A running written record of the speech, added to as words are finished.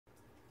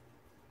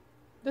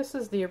This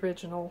is the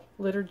original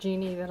litter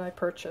Genie that I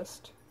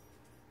purchased.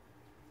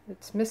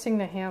 It's missing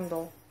the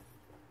handle,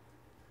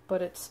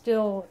 but it's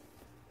still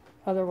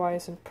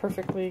otherwise in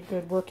perfectly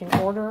good working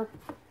order.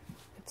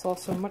 It's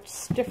also much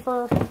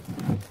stiffer,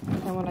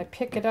 and when I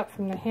pick it up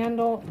from the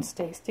handle, it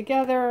stays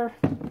together,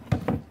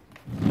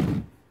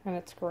 and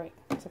it's great.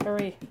 It's a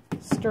very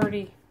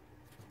sturdy,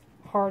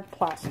 hard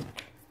plastic.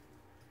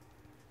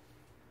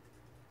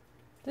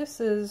 This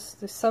is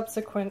the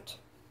subsequent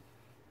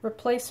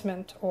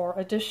replacement or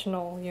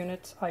additional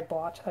units I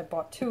bought. I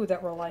bought two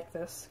that were like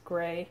this,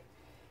 gray,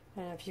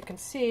 and if you can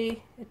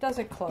see, it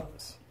doesn't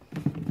close.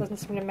 It doesn't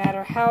seem to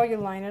matter how you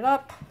line it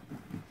up.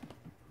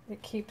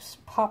 It keeps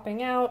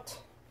popping out,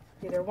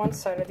 either one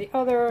side or the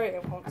other.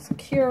 It won't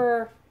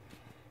secure.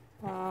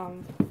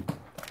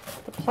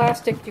 The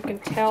plastic, you can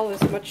tell,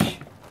 is much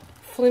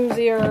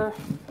flimsier.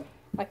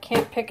 I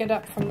can't pick it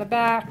up from the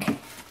back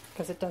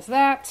because it does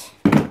that.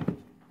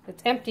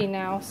 It's empty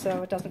now,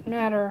 so it doesn't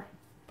matter,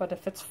 but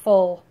if it's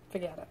full,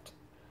 forget it.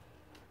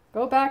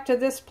 Go back to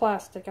this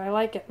plastic. I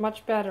like it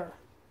much better.